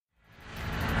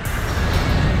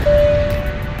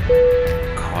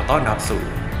ต้อนรับสู่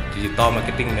Digital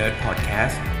Marketing Nerd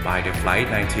Podcast by The Flight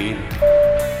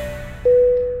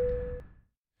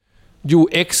 19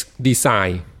 UX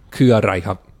Design คืออะไรค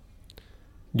รับ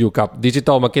อยู่กับ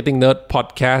Digital Marketing Nerd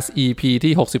Podcast EP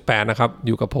ที่68นะครับอ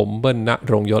ยู่กับผมเบิ้ลณ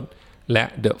รงค์ยศและ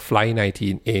The Flight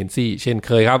 19 Agency เช่นเ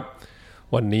คยครับ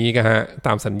วันนี้ก็ต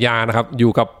ามสัญญานะครับอ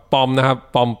ยู่กับปอมนะครับ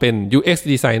ปอมเป็น UX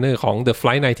Designer ของ The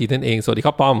Flight 19 นั่นเองสวัสดีค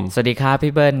รับปอมสวัสดีครับ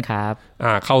พี่เบิ้ลครับ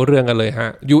เข้าเรื่องกันเลยฮะ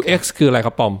UX คืออะไรค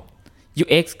รับปอม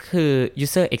UX คือ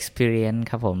User Experience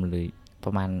ครับผมหรือป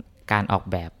ระมาณการออก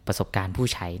แบบประสบการณ์ผู้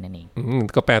ใช้นั่นเอง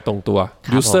ก็แปลตรงตัว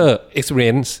User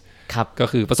Experience ครับก็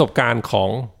คือประสบการณ์ของ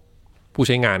ผู้ใ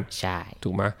ช้งานใช่ถู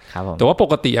กไหมครับผมแต่ว่าป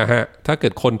กติถ้าเกิ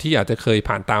ดคนที่อาจจะเคย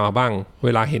ผ่านตามมาบ้างเว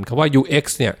ลาเห็นคำว่า UX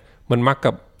เนี่ยมัน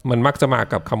มักจะมา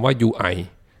กับคำว่า UI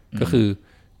ก็คือ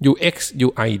UX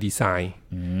UI Design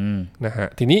นะฮะ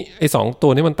ทีนี้ไอ้สองตั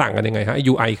วนี้มันต่างกันยังไงฮะ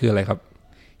UI คืออะไรครับ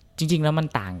จริงๆแล้วมัน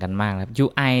ต่างกันมากครับ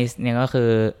UI เนี่ยก็คือ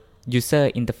User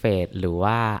Interface หรือ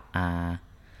ว่า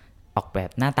ออกแบบ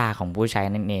หน้าตาของผู้ใช้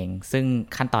นั่นเองซึ่ง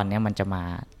ขั้นตอนนี้มันจะมา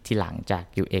ทีหลังจาก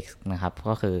UX นะครับ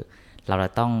ก็คือเราจะ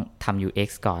ต้องทำ UX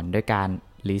ก่อนด้วยการ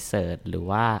Research หรือ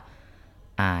ว่า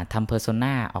ทำ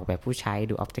Persona ออกแบบผู้ใช้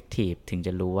ดู Objective ถึงจ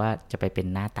ะรู้ว่าจะไปเป็น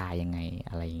หน้าตายังไง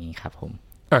อะไรอย่างนี้ครับผม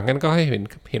งั้นก็ให้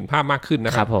เห็นภาพมากขึ้นน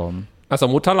ะครับผมสม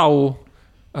มุติถ้าเรา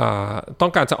ต้อ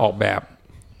งการจะออกแบบ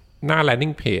หน้า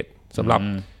landing page สำหรับ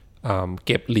เ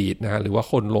ก็บ lead นะฮะหรือว่า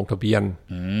คนลงทะเบียน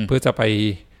เพื่อจะไป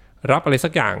รับอะไรสั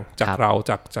กอย่างจากเรา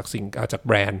จากสิ่งจากแ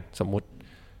บรนด์สมมุติ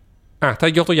ถ้า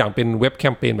ยกตัวอย่างเป็นเว็บแค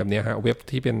มเปญแบบนี้ฮะเว็บ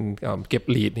ที่เป็นเก็บ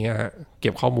lead เนี่ยฮะเก็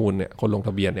บข้อมูลเนี่ยคนลง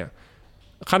ทะเบียนเนี่ย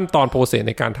ขั้นตอนโปรเซสใ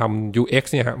นการทำ UX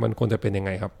เนี่ยฮะมันควรจะเป็นยังไ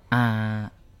งครับ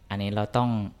อันนี้เราต้อง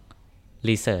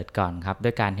รีเสิร์ชก่อนครับด้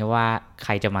วยการที่ว่าใค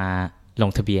รจะมาล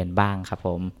งทะเบียนบ้างครับผ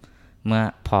มเมื่อ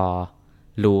พอ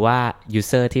รู้ว่า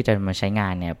user ที่จะมาใช้งา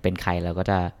นเนี่ยเป็นใครเราก็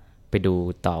จะไปดู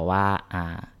ต่อว่า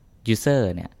user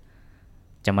เนี่ย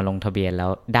จะมาลงทะเบียนแล้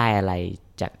วได้อะไร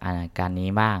จากการนี้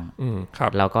บ้าง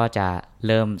เราก็จะเ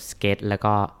ริ่มสเก็ตแล้ว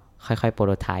ก็ค่อยๆโปรโ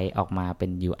ตไทป์ออกมาเป็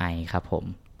น UI ครับผม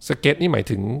สเก็ตนี่หมาย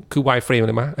ถึงคือ wireframe เ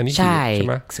ลยมั้ยอันนี้ใช่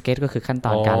ไหมสเก็ตก็คือขั้นต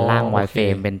อนการร่าง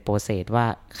wireframe เป็นโปรเซสว่า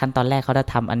ขั้นตอนแรกเขาจะ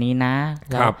ทำอันนี้นะ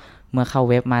แล้วเมื่อเข้า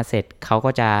เว็บมาเสร็จเขา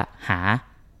ก็จะหา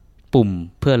ปุ่ม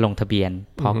เพื่อลงทะเบียน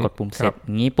พอกดปุ่มเสร็จ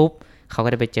งี้ปุ๊บเขาก็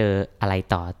จะไปเจออะไร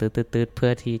ต่อตืดๆเพื่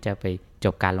อที่จะไปจ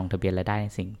บการลงทะเบียนและได้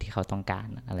สิ่งที่เขาต้องการ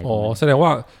อะไรแบบนี้แสดงว่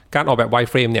าการออกแบบ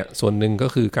wireframe เนี่ยส่วนหนึ่งก็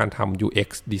คือการทำ UX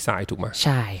design ถูกไหมใ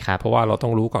ช่ครับเพราะว่าเราต้อ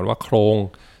งรู้ก่อนว่าโครง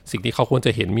สิ่งที่เขาควรจ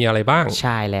ะเห็นมีอะไรบ้างใ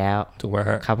ช่แล้วถูกไหม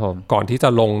ฮะครับผมก่อนที่จะ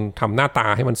ลงทำหน้าตา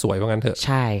ให้มันสวยว่างั้นเถอะใ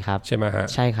ช่ครับใช่ไหมฮะ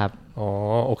ใช่ครับ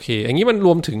โอเคอย่างนี้มันร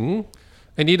วมถึง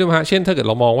ไอ้นี้ด้วยไหมฮะเช่นถ้าเกิด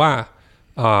เรามองว่า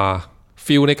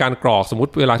ฟิลในการกรอกสมม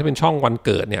ติเวลาที่เป็นช่องวันเ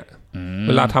กิดเนี่ยเ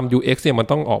วลาทำ UX เนี่ยมัน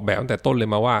ต้องออกแบบตั้งแต่ต้นเลย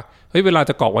มาว่าเฮ้ยเวลา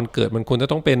จะกรอกวันเกิดมันควรจะ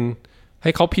ต้องเป็นใ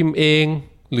ห้เขาพิมพ์เอง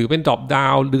หรือเป็นดรอปดา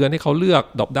วเดือนให้เขาเลือก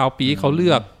ดรอปดาวปีให้เขาเลื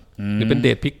อกหรือเป็นเด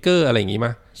ทพิกเกอร์อะไรอย่างงี้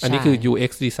มั้ยอันนี้คือ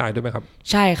UX design ด้วยไหมครับ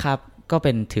ใช่ครับก็เ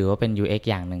ป็นถือว่าเป็น UX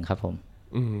อย่างหนึ่งครับผม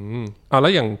แล้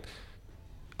วอย่าง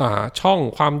ช่อง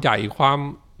ความใหญ่ความ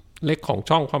เล็กของ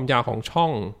ช่องความยาวของช่อ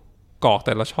งกรอกแ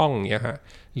ต่ละช่องอย่างเงี้ยฮะ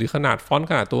หรือขนาดฟอนต์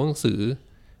ขนาดตัวหนังสือ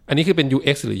อันนี้คือเป็น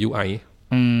UX หรือ UI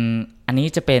อันนี้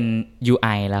จะเป็น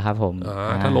UI แล้วครับผม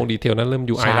ถ้าลงดีเทลนั้นเริ่ม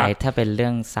UI แล้วใช่ถ้าเป็นเรื่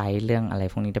องไซส์เรื่องอะไร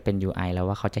พวกนี้จะเป็น UI แล้ว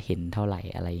ว่าเขาจะเห็นเท่าไหร่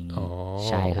อะไรอย่างงี้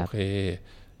ใช่ครับโอเค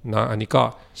เนาะอันนี้ก็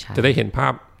จะได้เห็นภา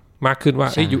พมากขึ้นว่า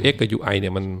UX กับ UI เนี่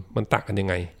ยมันต่างกันยัง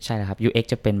ไงใช่ครับ UX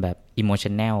จะเป็นแบบ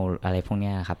emotional อะไรพวก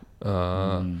นี้ครับ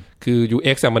คือ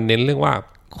UX มันเน้นเรื่องว่า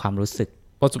ความรู้สึก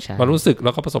แ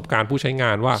ล้วก็ประสบการณ์ผู้ใช้ง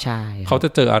านว่าเขาจะ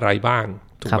เจออะไรบ้าง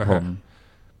ถูกไหมฮะ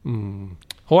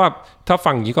เพราะว่าถ้าฟั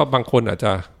งอย่างนี้ก็บางคนอาจ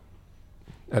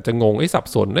จะงงสับ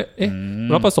สน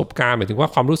แล้วประสบการณ์หมายถึงว่า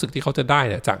ความรู้สึกที่เขาจะได้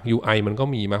เนี่ยจาก UI มันก็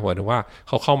มีมาหมายถึงว่าเ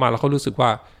ขาเข้ามาแล้วเขารู้สึกว่า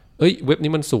เว็บ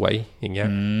นี้มันสวยอย่างเงี้ย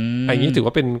อันนี้ถือว่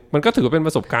าเป็นมันก็ถือว่าเป็นป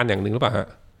ระสบการณ์อย่างนึงหรือเปล่าฮะ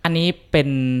อันนี้เ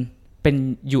ป็น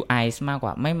UI มากกว่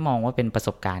าไม่มองว่าเป็นประส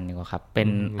บการณ์ดีกว่าครับเ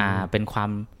ป็นความ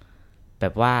แบ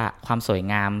บว่าความสวย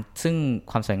งามซึ่ง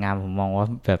ความสวยงามผมมองว่า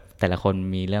แบบแต่ละคน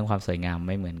มีเรื่องความสวยงามไ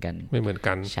ม่เหมือน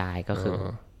กันใช่ก็คือ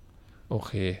โอเ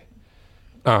ค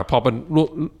พอเป็น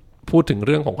พูดถึงเ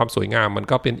รื่องของความสวยงามมัน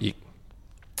ก็เป็นอีก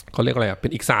เขาเรียกอะไรเป็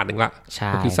นอีกศาสตร์หนึ่งละ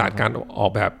ก็คือศาสตร์การออ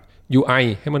กแบบ UI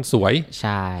ให้มันสวย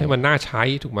ให้มันน่าใช้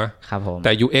ถูกไหมครับผมแ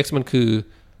ต่ UX มันคือ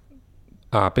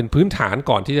เป็นพื้นฐาน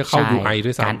ก่อนที่จะเข้า UI ด้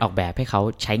วยซ้ำการออกแบบให้เขา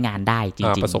ใช้งานได้จ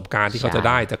ริงๆประสบการณ์ที่เขาจะ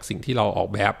ได้จากสิ่งที่เราออก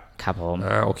แบบครับผม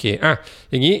โอเค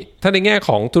อย่างนี้ถ้าในแง่ข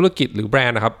องธุรกิจหรือแบรน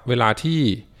ด์นะครับเวลาที่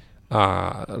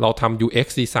เราทำ UX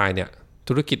design เนี่ย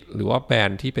ธุรกิจหรือว่าแบรน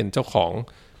ด์ที่เป็นเจ้าของ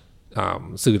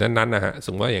สื่อนั้นๆนะฮะส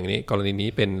มมติว่าอย่างนี้กรณีนี้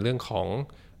เป็นเรื่องของ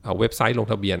เว็บไซต์ลง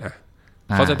ทะเบียน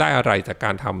เขาจะได้อะไรจากก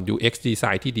ารทำ UX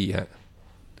design ที่ดีฮะ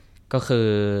ก็คือ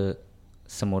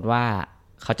สมมุติว่า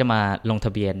เขาจะมาลงท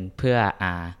ะเบียนเพื่อ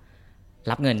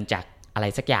รับเงินจากอะไร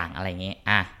สักอย่างอะไรอย่างงี้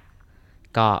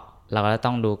ก็เราก็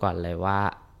ต้องดูก่อนเลยว่า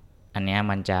อันเนี้ย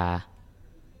มันจะ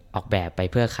ออกแบบไป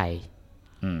เพื่อใคร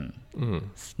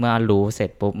เมื่อรู้เสร็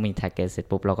จปุ๊บมี target เสร็จ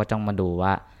ปุ๊บเราก็ต้องมาดูว่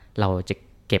าเราจะ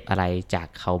เก็บอะไรจาก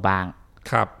เขาบ้าง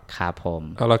ครับผม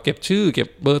เราเก็บชื่อเก็บ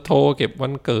เบอร์โทรเก็บวั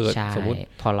นเกิดสมมุติ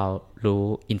พอเรารู้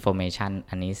information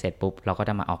อันนี้เสร็จปุ๊บเราก็จ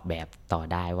ะมาออกแบบต่อ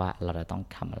ได้ว่าเราจะต้อง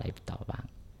ทำอะไรต่อบ้าง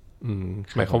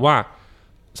หมายความว่า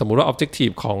สมมุติว่า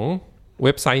objective ของเ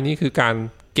ว็บไซต์นี้คือการ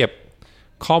เก็บ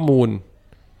ข้อมูล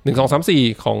1 2 3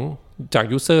 4ของจาก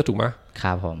user ถูกไหมค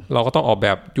รับผมเราก็ต้องออกแบ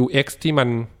บ UX ที่มัน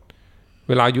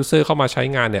เวลา user เข้ามาใช้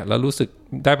งานเนี่ยแล้วรู้สึก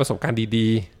ได้ประสบการณ์ดี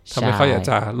ๆทำให้เขาอยาก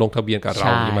จะลงทะเบียนกับเรา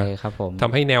ใช่ไหมครับผมท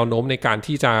ำให้แนวโน้มในการ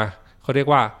ที่จะเขาเรียก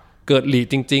ว่าเกิด lead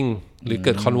จริงๆหรือเ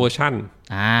กิด conversion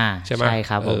ใช่ไหมใช่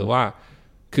ครับว่า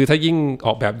คือถ้ายิ่งอ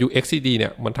อกแบบ UX ที่ดีเนี่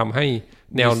ยมันทำให้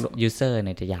แนว user เ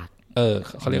นี่ยจะอยาก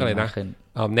เขาเรียกอะไรนะ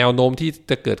แนวโน้มที่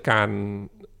จะเกิดการ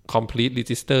complete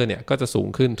register เนี่ยก็จะสูง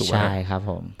ขึ้นถูกไหมใช่ครับ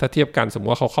ผมถ้าเทียบกันสมม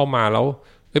ติว่าเขาเข้ามาแล้ว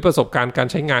ประสบการณ์การ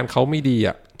ใช้งานเขาไม่ดี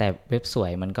แต่เว็บสว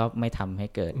ยมันก็ไม่ทำให้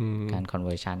เกิดการ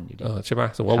conversion อยู่ดีใช่ไหม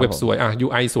สมมติว่าเว็บสวย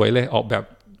UI สวยเลยออกแบบ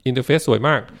interface สวยม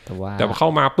ากแต่พอเข้า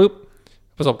มาปุ๊บ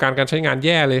ประสบการณ์การใช้งานแ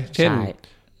ย่เลยเช่น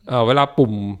เวลา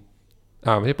ปุ่ม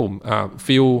ไม่ใช่ปุ่ม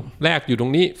ฟิลแรกอยู่ตร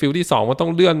งนี้ฟิลที่2มันต้อ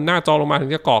งเลื่อนหน้าจอลงมาถึ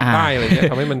งจะกรอกได้อะไรเงี้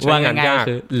ยทำให้มันใช้งานยาก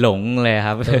คือหลงเลยค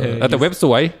รับแต่เว็บส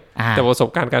วยแต่ประสบ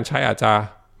การณ์การใช้อาจจะ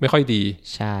ไม่ค่อยดี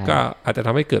ก็อาจจะท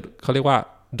ำให้เกิดเขาเรียกว่า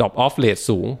drop off rate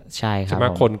สูงใช่ครับ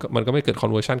คนมันก็ไม่เกิด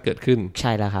conversion เกิดขึ้นใ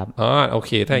ช่แล้วครับโอเ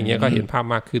คถ้าอย่างเงี้ยก็เห็นภาพ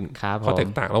มากขึ้นข้อแต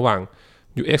กต่างระหว่าง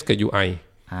UX กับ UI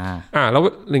แล้ว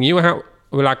อย่างนี้ว่าฮะ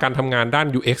เวลาการทำงานด้าน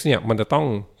UX เนี่ยมันจะต้อง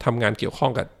ทำงานเกี่ยวข้อ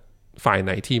งกับฝ่ายไห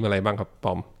นทีมอะไรบ้างครับป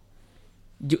อม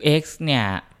UX เนี่ย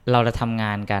เราจะทำง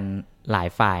านกันหลาย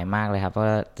ฝ่ายมากเลยครับเพราะ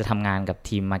จะทำงานกับ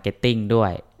ทีม Marketing ด้ว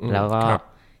ยแล้วก็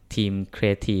ทีม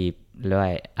Creative ด้ว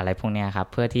ยอะไรพวกนี้ครับ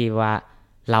เพื่อที่ว่า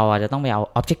เราจะต้องไปเอา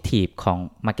Objective ของ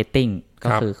Marketing ก็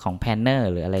คือของ Planner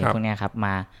หรืออะไรพวกนี้ครับม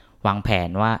าวางแผน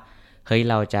ว่าเฮ้ย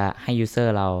เราจะให้ User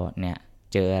เราเนี่ย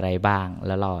เจออะไรบ้างแ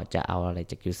ล้วเราจะเอาอะไร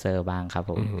จาก User บ้างครับ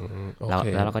ผมแล้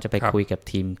วเราก็จะไปคุยกับ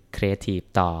ทีม Creative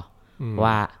ต่อ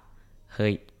ว่าเฮ้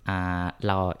ยเ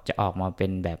ราจะออกมาเป็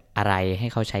นแบบอะไรให้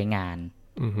เขาใช้งาน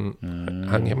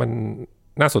อันนี้มัน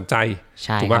น่าสนใจใ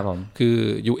ช่ครับผมคือ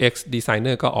UX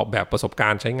designer ก็ออกแบบประสบกา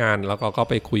รณ์ใช้งานแล้วก็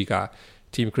ไปคุยกับ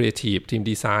ทีม Creative ทีม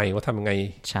Design ว่าทำยังไง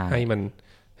ให้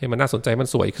มันน่าสนใจมัน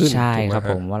สวยขึ้นใช่ครับ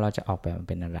ผมว่าเราจะออกแบบมัน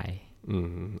เป็นอะไร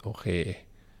โอเค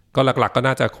ก็หลักๆก็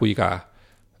น่าจะคุยกับ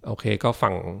โอเคก็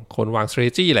ฝั่งคนวาง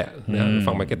strategy แหละ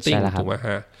ฝั่ง marketing ถูกไหมฮ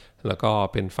ะแล้วก็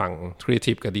เป็นฝั่ง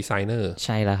creative กับ designer ใ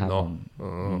ช่แล้วครับเนาะ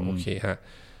โอเคฮะ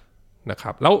นะค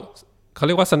รับแล้วเขาเ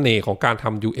รียกว่าเสน่ห์ของการท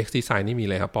ำ UX design นี่มีอ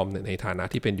ะไรครับปอมในฐานะ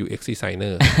ที่เป็น UX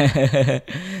designer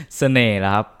เสน่ห์แล้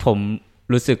วครับผม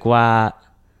รู้สึกว่า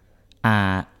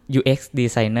UX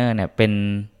designer เนี่ยเป็น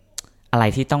อะไร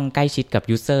ที่ต้องใกล้ชิดกับ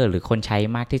user หรือคนใช้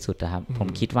มากที่สุดนะครับผม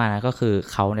คิดว่านะก็คือ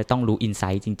เขาเนี่ยต้องรู้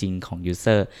insight จริงๆของ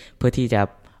user เพื่อที่จะ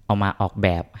เอามาออกแบ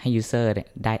บให้ user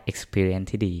ได้ experience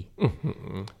ที่ดี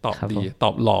ตอบดีต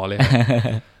อบหล่อเลย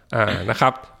นะครั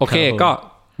บโอเคก็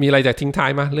มีอะไรจะทิ้งท้า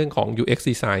ยมาเรื่องของ UX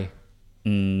design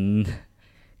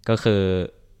ก็คือ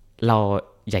เรา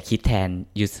อย่าคิดแทน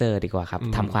user ดีกว่าครับ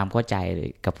ทำความเข้าใจ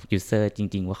กับ user จ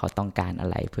ริงๆว่าเขาต้องการอะ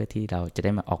ไรเพื่อที่เราจะไ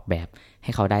ด้มาออกแบบใ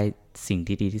ห้เขาได้สิ่ง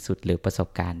ที่ดีที่สุดหรือประสบ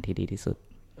การณ์ที่ดีที่สุด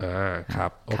ครั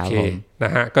บโอเคน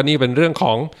ะฮะก็นี่เป็นเรื่องข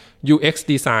อง UX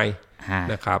design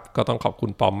นะครับก็ต้องขอบคุ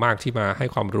ณปอมมากที่มาให้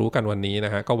ความรู้กันวันนี้น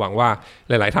ะฮะก็หวังว่า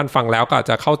หลายๆท่านฟังแล้วก็อาจ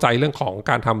จะเข้าใจเรื่องของ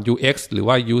การทำ UX หรือ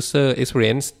ว่า User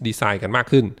Experience Design กันมาก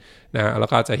ขึ้นนะฮะแล้ว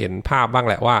ก็จะเห็นภาพบ้าง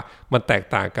แหละว่ามันแตก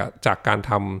ต่างจากการ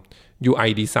ทำUI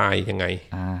design ยังไง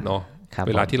เนาะเ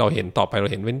วลาที่เราเห็นต่อไปเรา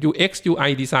เห็นเป็น UX UI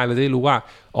design เราจะได้รู้ว่า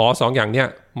สองอย่างเนี้ย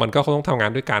มันก็ต้องทำงา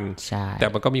นด้วยกันแต่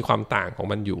มันก็มีความต่างของ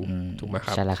มันอยู่ถูกไหมค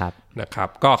รับใช่แล้วครับนะครับ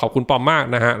ก็ขอบคุณปอมมาก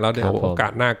นะฮะแล้วเดี๋ยวโอกา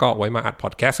สหน้าก็ไว้มาอัดพอ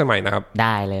ดแคสต์กันใหม่นะครับไ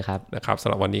ด้เลยครับนะครับสำ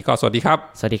หรับวันนี้ก็สวัสดีครับ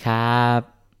สวัสดีครั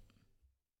บ